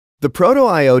The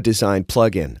Proto.io Design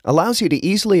plugin allows you to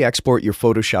easily export your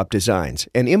Photoshop designs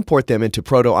and import them into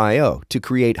Proto.io to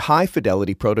create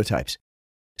high-fidelity prototypes.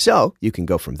 So you can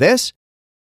go from this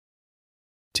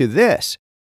to this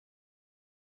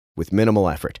with minimal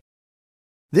effort.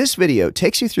 This video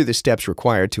takes you through the steps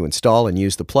required to install and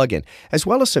use the plugin, as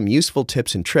well as some useful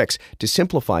tips and tricks to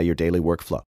simplify your daily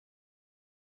workflow.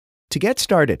 To get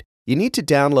started, you need to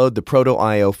download the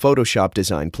Proto.io Photoshop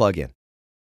Design plugin.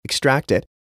 Extract it.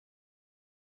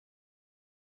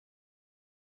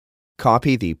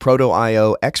 Copy the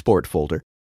Proto.io export folder.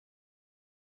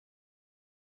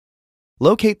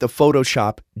 Locate the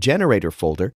Photoshop generator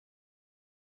folder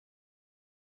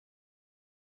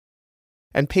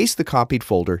and paste the copied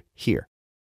folder here.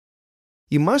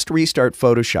 You must restart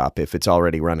Photoshop if it's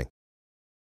already running.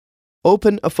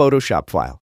 Open a Photoshop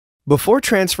file. Before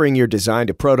transferring your design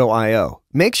to Proto.io,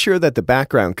 make sure that the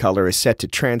background color is set to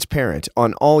transparent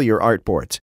on all your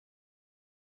artboards.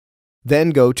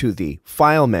 Then go to the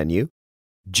File menu,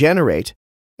 Generate,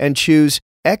 and choose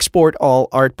Export all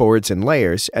artboards and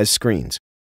layers as screens.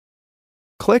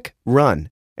 Click Run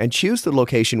and choose the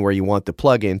location where you want the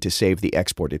plugin to save the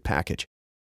exported package.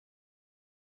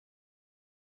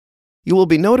 You will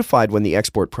be notified when the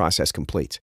export process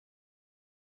completes.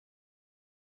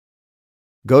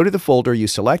 Go to the folder you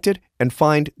selected and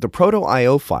find the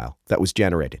Proto.io file that was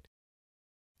generated.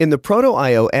 In the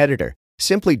Proto.io editor,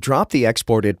 simply drop the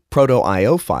exported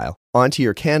Proto.io file onto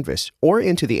your canvas or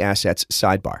into the Assets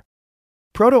sidebar.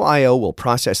 Proto.io will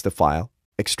process the file,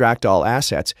 extract all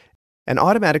assets, and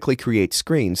automatically create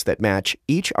screens that match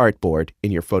each artboard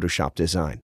in your Photoshop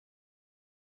design.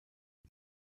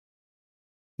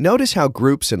 Notice how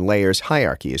groups and layers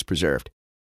hierarchy is preserved.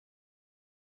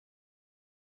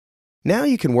 Now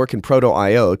you can work in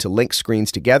Proto.io to link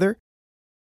screens together,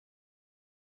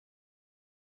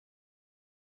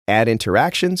 add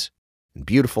interactions, and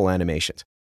beautiful animations.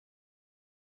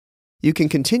 You can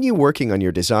continue working on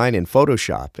your design in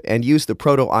Photoshop and use the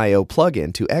Proto.io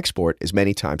plugin to export as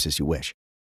many times as you wish.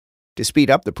 To speed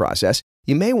up the process,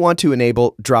 you may want to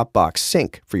enable Dropbox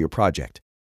Sync for your project.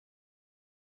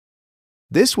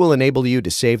 This will enable you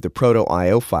to save the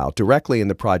Proto.io file directly in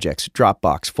the project's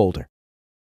Dropbox folder.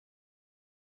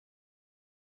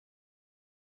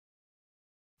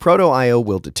 Proto.io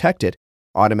will detect it,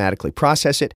 automatically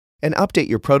process it, and update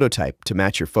your prototype to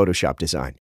match your Photoshop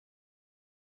design.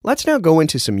 Let's now go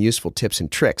into some useful tips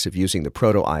and tricks of using the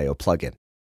Proto.io plugin.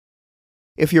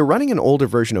 If you're running an older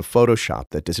version of Photoshop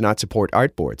that does not support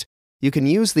artboards, you can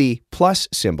use the plus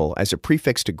symbol as a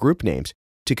prefix to group names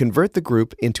to convert the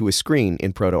group into a screen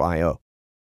in Proto.io.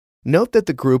 Note that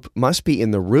the group must be in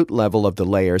the root level of the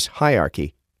layers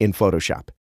hierarchy in Photoshop.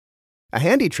 A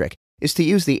handy trick is to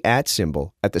use the @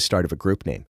 symbol at the start of a group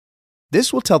name.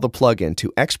 This will tell the plugin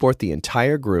to export the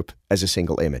entire group as a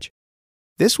single image.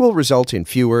 This will result in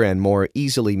fewer and more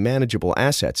easily manageable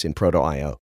assets in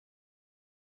Proto.io.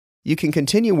 You can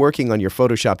continue working on your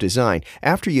Photoshop design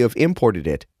after you have imported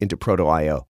it into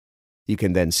Proto.io. You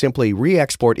can then simply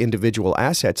re-export individual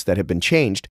assets that have been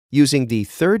changed using the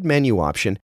third menu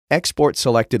option, Export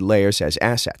Selected Layers as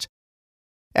Assets.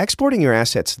 Exporting your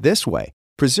assets this way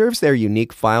preserves their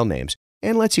unique file names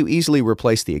and lets you easily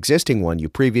replace the existing one you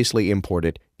previously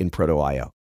imported in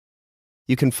Proto.io.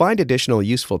 You can find additional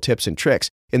useful tips and tricks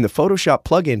in the Photoshop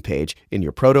plugin page in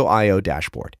your Proto.io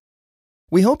dashboard.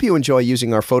 We hope you enjoy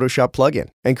using our Photoshop plugin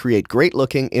and create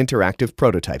great-looking interactive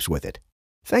prototypes with it.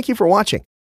 Thank you for watching,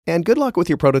 and good luck with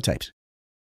your prototypes.